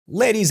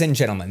Ladies and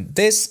gentlemen,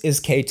 this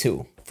is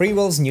K2,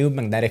 Freewell's new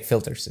magnetic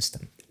filter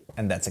system.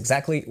 And that's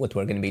exactly what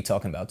we're going to be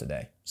talking about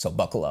today, so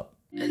buckle up.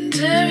 And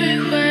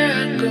everywhere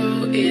I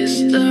go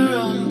is the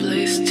wrong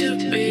place to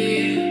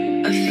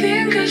be. I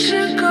think I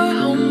should go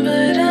home,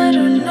 but I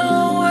don't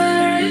know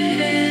where it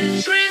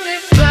is. Bring me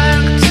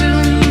back to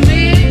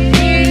me.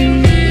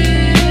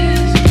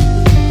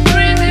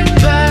 Bring me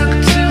back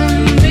to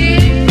me.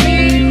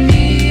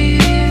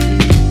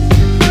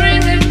 Bring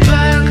me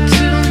back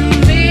to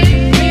me.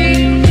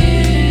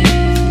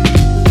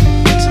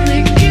 It's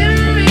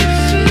making me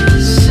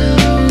feel so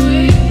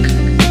weak.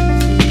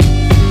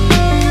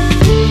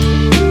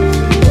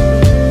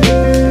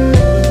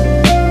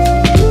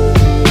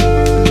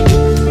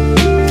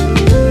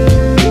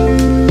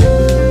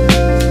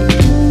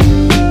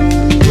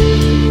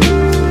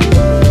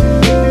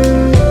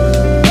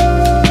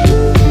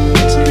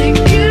 It's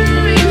making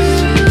me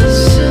feel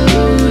so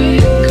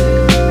weak.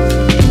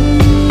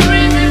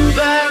 Bring me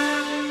back.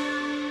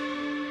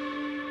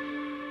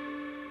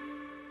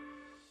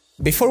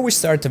 Before we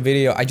start the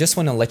video, I just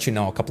want to let you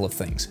know a couple of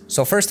things.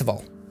 So first of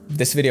all,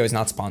 this video is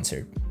not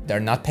sponsored. They're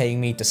not paying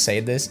me to say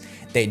this.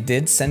 They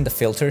did send the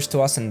filters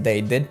to us and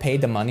they did pay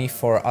the money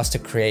for us to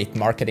create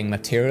marketing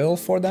material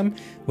for them,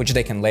 which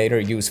they can later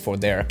use for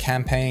their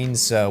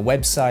campaigns,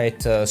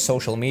 website,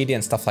 social media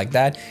and stuff like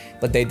that.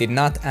 But they did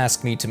not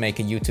ask me to make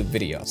a YouTube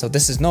video. So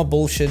this is no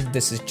bullshit.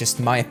 This is just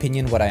my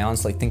opinion, what I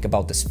honestly think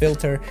about this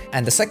filter.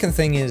 And the second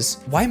thing is,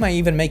 why am I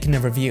even making a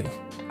review?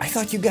 I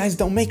thought you guys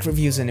don't make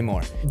reviews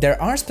anymore. There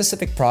are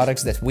specific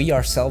products that we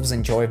ourselves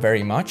enjoy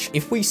very much.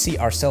 If we see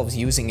ourselves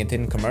using it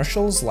in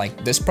commercials,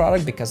 like this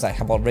product, because I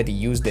have already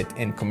used it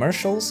in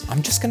commercials,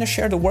 I'm just gonna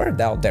share the word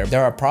out there.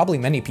 There are probably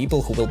many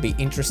people who will be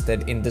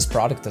interested in this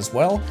product as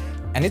well,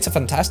 and it's a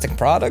fantastic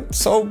product,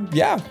 so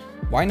yeah,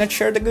 why not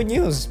share the good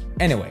news?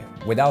 Anyway,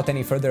 without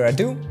any further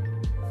ado,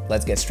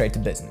 let's get straight to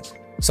business.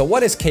 So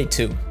what is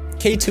K2?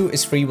 K2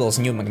 is Freewell's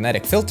new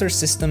magnetic filter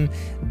system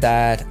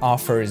that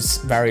offers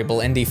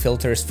variable ND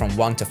filters from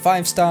 1 to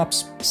 5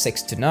 stops,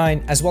 6 to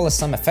 9, as well as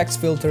some effects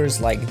filters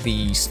like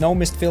the snow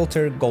mist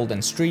filter,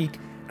 golden streak,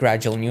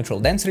 gradual neutral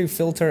density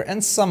filter,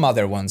 and some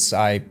other ones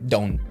I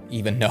don't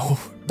even know.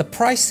 The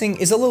pricing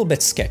is a little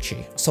bit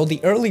sketchy. So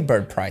the early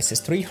bird price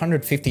is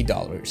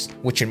 $350,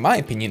 which in my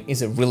opinion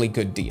is a really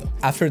good deal.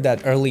 After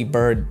that early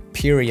bird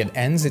period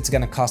ends, it's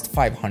gonna cost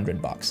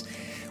 $500,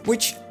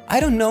 which I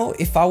don't know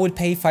if I would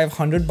pay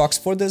 $500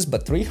 for this,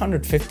 but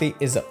 $350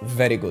 is a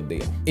very good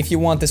deal. If you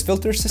want this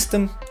filter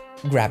system,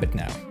 grab it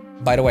now.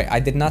 By the way, I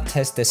did not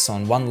test this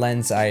on one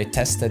lens. I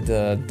tested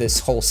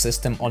this whole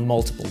system on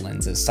multiple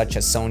lenses, such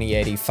as Sony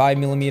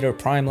 85mm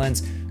prime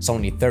lens,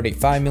 Sony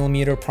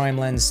 35mm prime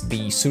lens,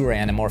 the Sura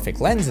anamorphic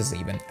lenses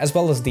even, as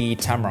well as the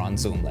Tamron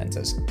zoom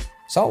lenses.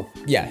 So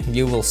yeah,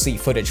 you will see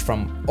footage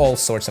from all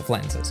sorts of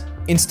lenses.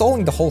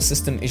 Installing the whole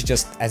system is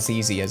just as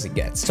easy as it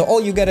gets. So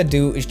all you gotta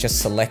do is just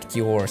select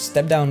your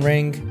step down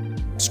ring,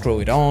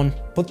 screw it on,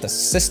 put the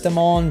system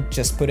on,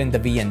 just put in the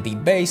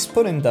VND base,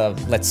 put in the,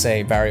 let's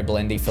say,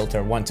 variable ND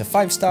filter 1 to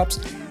 5 stops,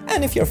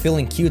 and if you're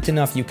feeling cute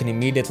enough, you can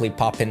immediately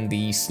pop in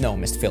the snow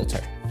mist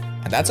filter.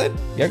 And that's it,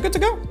 you're good to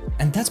go.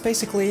 And that's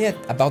basically it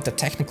about the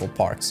technical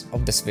parts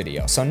of this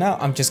video. So now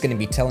I'm just gonna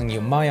be telling you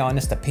my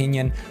honest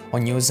opinion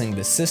on using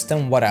this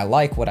system, what I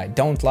like, what I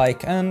don't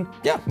like, and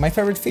yeah, my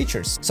favorite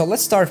features. So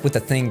let's start with the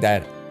thing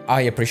that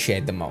I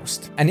appreciate the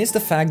most. And it's the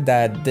fact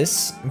that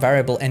this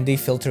variable ND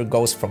filter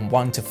goes from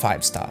 1 to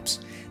 5 stops.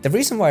 The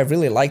reason why I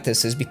really like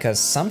this is because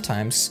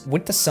sometimes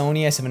with the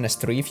Sony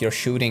a7S III, if you're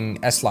shooting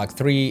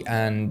S-Log3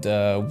 and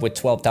with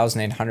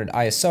 12,800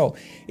 ISO,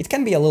 it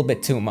can be a little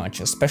bit too much,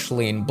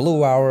 especially in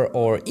blue hour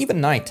or even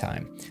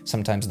nighttime.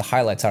 Sometimes the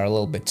highlights are a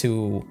little bit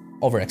too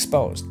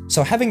overexposed.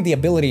 So having the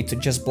ability to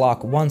just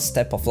block one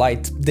step of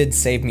light did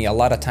save me a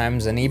lot of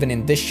times, and even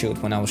in this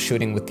shoot when I was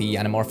shooting with the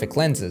anamorphic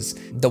lenses,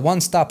 the one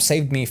stop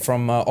saved me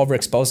from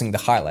overexposing the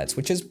highlights,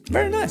 which is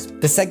very nice.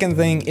 The second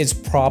thing is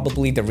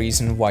probably the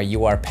reason why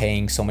you are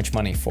paying so much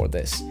money for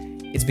this.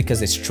 It's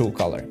because it's true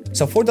color.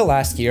 So for the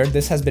last year,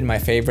 this has been my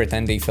favorite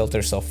ND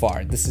filter so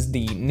far. This is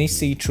the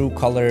Nissi True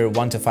Color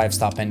 1 to 5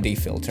 stop ND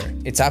filter.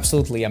 It's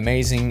absolutely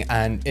amazing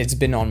and it's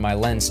been on my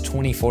lens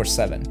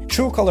 24/7.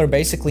 True color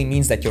basically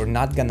means that you're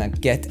not gonna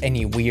get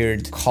any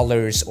weird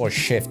colors or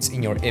shifts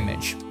in your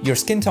image. Your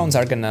skin tones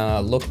are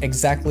gonna look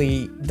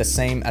exactly the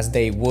same as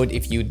they would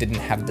if you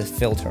didn't have the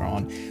filter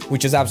on,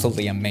 which is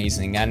absolutely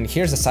amazing. And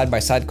here's a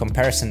side-by-side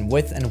comparison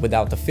with and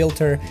without the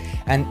filter.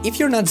 And if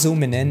you're not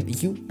zooming in,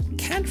 you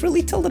can't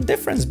really tell the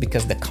difference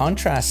because the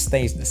contrast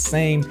stays the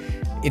same,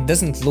 it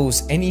doesn't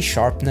lose any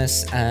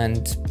sharpness,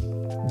 and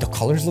the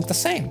colors look the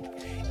same.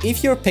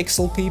 If you're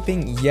pixel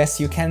peeping, yes,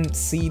 you can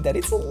see that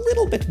it's a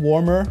little bit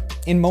warmer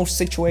in most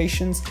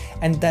situations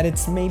and that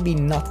it's maybe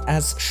not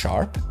as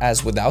sharp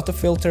as without the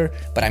filter,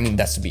 but I mean,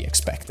 that's to be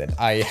expected.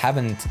 I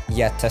haven't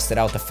yet tested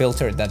out a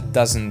filter that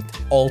doesn't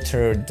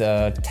alter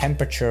the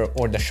temperature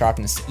or the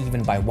sharpness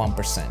even by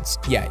 1%.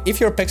 Yeah, if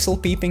you're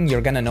pixel peeping,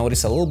 you're gonna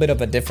notice a little bit of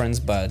a difference,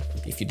 but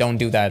if you don't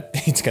do that,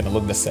 it's gonna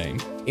look the same.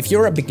 If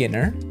you're a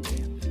beginner,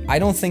 I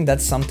don't think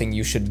that's something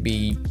you should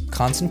be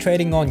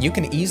concentrating on. You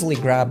can easily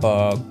grab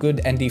a good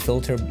ND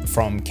filter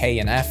from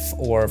K&F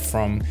or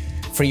from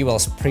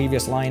Freewell's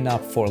previous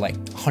lineup for like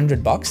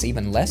 $100,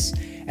 even less.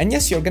 And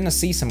yes, you're gonna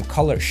see some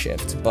color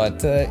shift,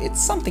 but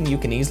it's something you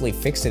can easily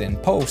fix it in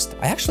post.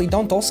 I actually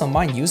don't also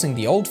mind using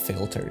the old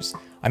filters.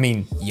 I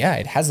mean, yeah,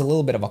 it has a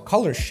little bit of a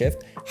color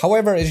shift.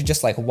 However, it's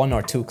just like 1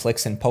 or 2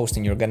 clicks in post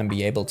and you're gonna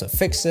be able to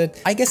fix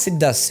it. I guess it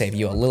does save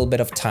you a little bit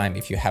of time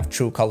if you have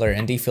true color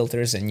ND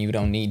filters and you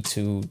don't need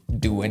to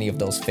do any of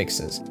those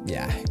fixes.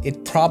 Yeah,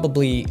 it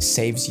probably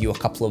saves you a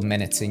couple of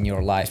minutes in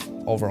your life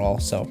overall,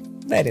 so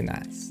very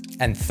nice.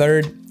 And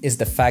third is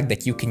the fact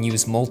that you can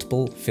use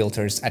multiple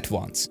filters at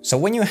once. So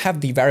when you have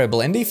the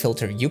variable ND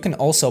filter, you can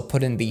also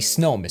put in the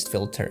snow mist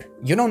filter.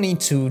 You don't need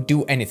to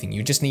do anything.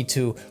 You just need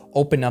to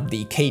open up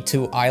the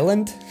K2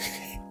 island.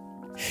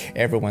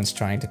 Everyone's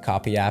trying to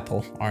copy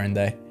Apple, aren't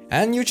they?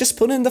 And you just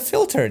put in the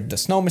filter, the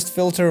snow mist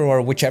filter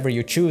or whichever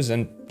you choose,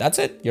 and that's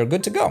it, you're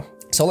good to go.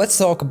 So let's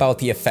talk about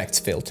the effects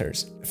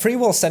filters.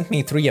 Freewell sent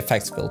me 3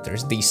 effects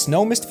filters, the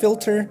snow mist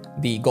filter,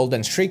 the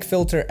golden streak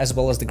filter, as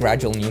well as the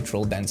gradual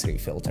neutral density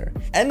filter.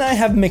 And I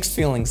have mixed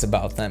feelings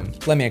about them.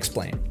 Let me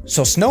explain.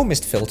 So snow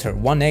mist filter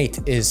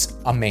 1.8 is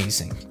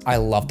amazing. I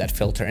love that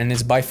filter and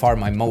it's by far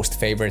my most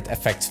favorite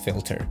effects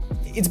filter.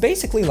 It's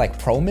basically like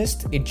Pro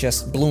Mist, it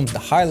just blooms the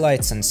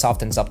highlights and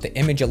softens up the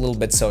image a little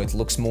bit so it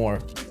looks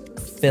more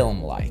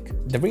film-like.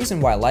 The reason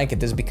why I like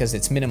it is because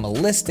it's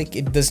minimalistic,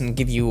 it doesn't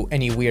give you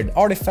any weird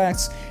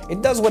artifacts,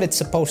 it does what it's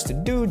supposed to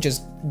do,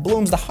 just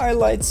blooms the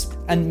highlights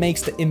and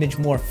makes the image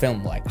more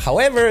film-like.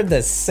 However,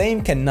 the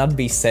same cannot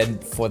be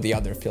said for the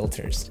other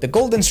filters. The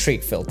golden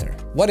streak filter,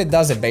 what it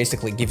does, it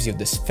basically gives you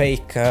this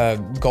fake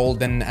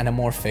golden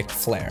anamorphic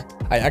flare.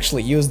 I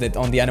actually used it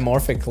on the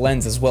anamorphic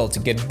lens as well to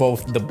get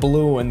both the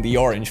blue and the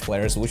orange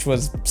flares, which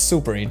was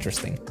super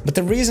interesting. But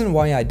the reason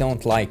why I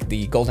don't like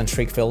the golden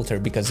streak filter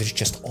because it's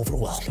just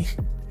overwhelming.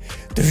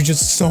 There's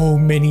just so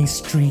many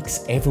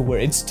streaks everywhere,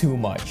 it's too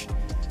much.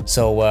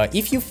 So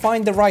if you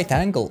find the right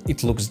angle,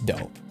 it looks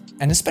dope.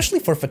 And especially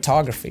for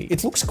photography,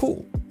 it looks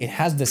cool. It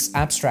has this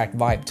abstract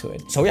vibe to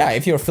it. So yeah,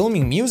 if you're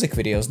filming music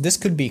videos, this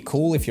could be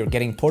cool. If you're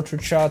getting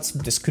portrait shots,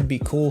 this could be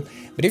cool.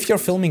 But if you're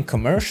filming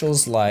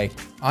commercials like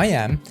I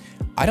am,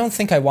 I don't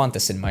think I want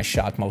this in my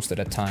shot most of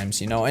the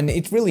times, you know, and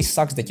it really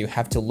sucks that you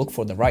have to look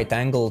for the right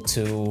angle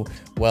to,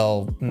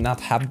 well, not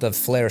have the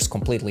flares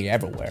completely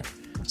everywhere.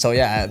 So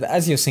yeah,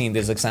 as you've seen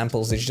these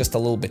examples, it's just a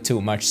little bit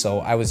too much, so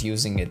I was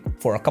using it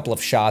for a couple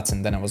of shots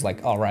and then I was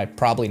like, alright,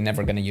 probably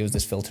never gonna use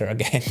this filter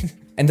again.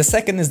 And the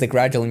second is the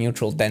gradual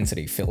neutral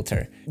density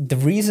filter. The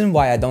reason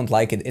why I don't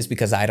like it is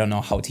because I don't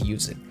know how to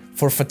use it.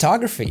 For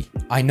photography,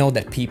 I know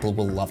that people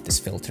will love this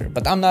filter,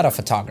 but I'm not a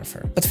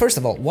photographer. But first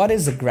of all, what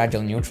is a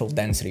gradual neutral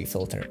density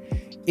filter?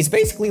 It's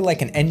basically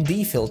like an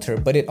ND filter,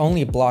 but it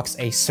only blocks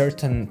a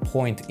certain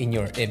point in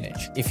your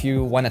image. If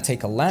you want to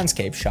take a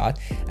landscape shot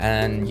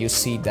and you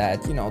see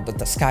that, you know, that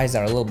the skies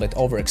are a little bit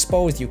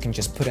overexposed, you can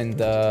just put in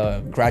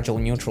the gradual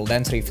neutral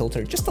density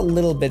filter just a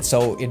little bit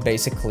so it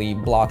basically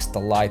blocks the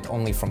light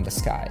only from the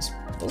skies.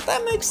 Does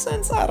that make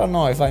sense? I don't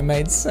know if I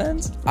made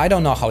sense. I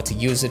don't know how to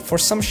use it. For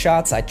some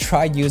shots, I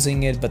tried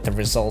using it, but the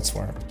results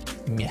were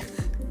meh.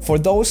 For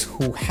those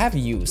who have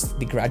used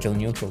the gradual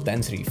neutral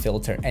density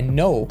filter and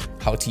know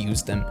how to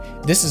use them,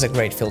 this is a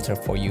great filter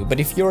for you.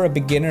 But if you're a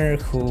beginner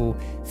who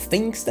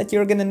thinks that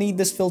you're gonna need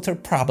this filter,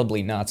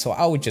 probably not, so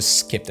I would just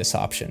skip this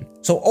option.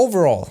 So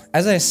overall,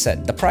 as I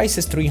said, the price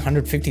is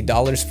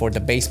 $350 for the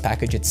base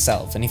package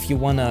itself, and if you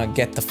wanna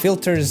get the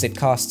filters, it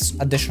costs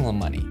additional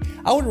money.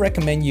 I would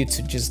recommend you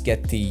to just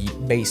get the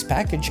base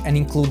package and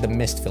include the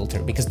mist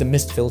filter, because the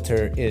mist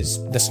filter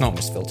is the snow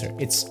mist filter.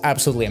 It's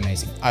absolutely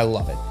amazing, I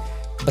love it.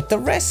 But the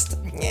rest,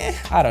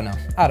 I don't know.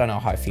 I don't know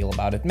how I feel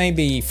about it.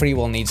 Maybe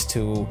Freewell needs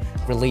to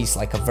release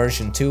like a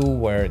version 2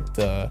 where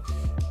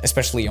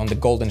especially on the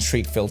golden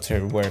streak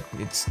filter, where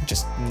it's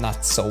just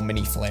not so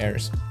many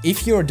flares.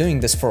 If you're doing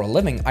this for a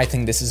living, I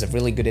think this is a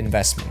really good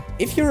investment.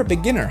 If you're a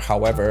beginner,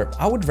 however,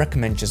 I would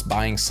recommend just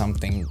buying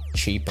something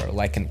cheaper,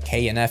 like an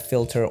K&F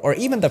filter or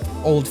even the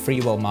old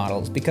Freewell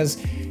models,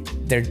 because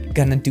they're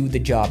gonna do the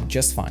job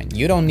just fine.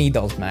 You don't need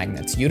those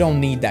magnets. You don't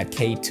need that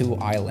K2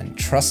 island.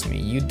 Trust me,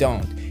 you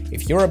don't.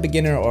 If you're a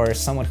beginner or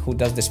someone who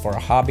does this for a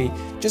hobby,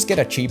 just get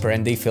a cheaper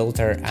ND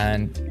filter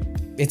and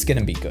it's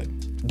gonna be good.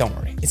 Don't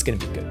worry, it's gonna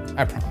be good,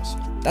 I promise.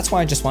 That's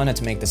why I just wanted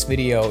to make this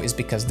video, is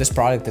because this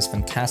product is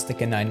fantastic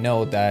and I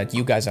know that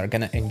you guys are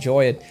gonna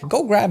enjoy it.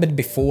 Go grab it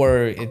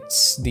before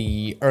it's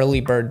the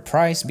early bird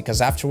price, because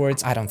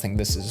afterwards I don't think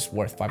this is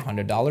worth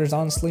 $500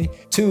 honestly.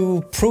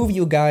 To prove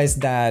you guys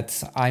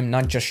that I'm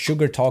not just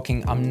sugar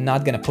talking, I'm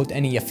not gonna put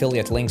any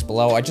affiliate links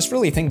below. I just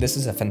really think this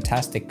is a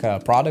fantastic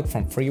product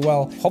from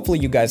Freewell. Hopefully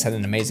you guys had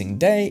an amazing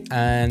day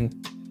and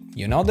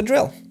you know the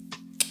drill.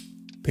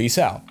 Peace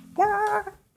out.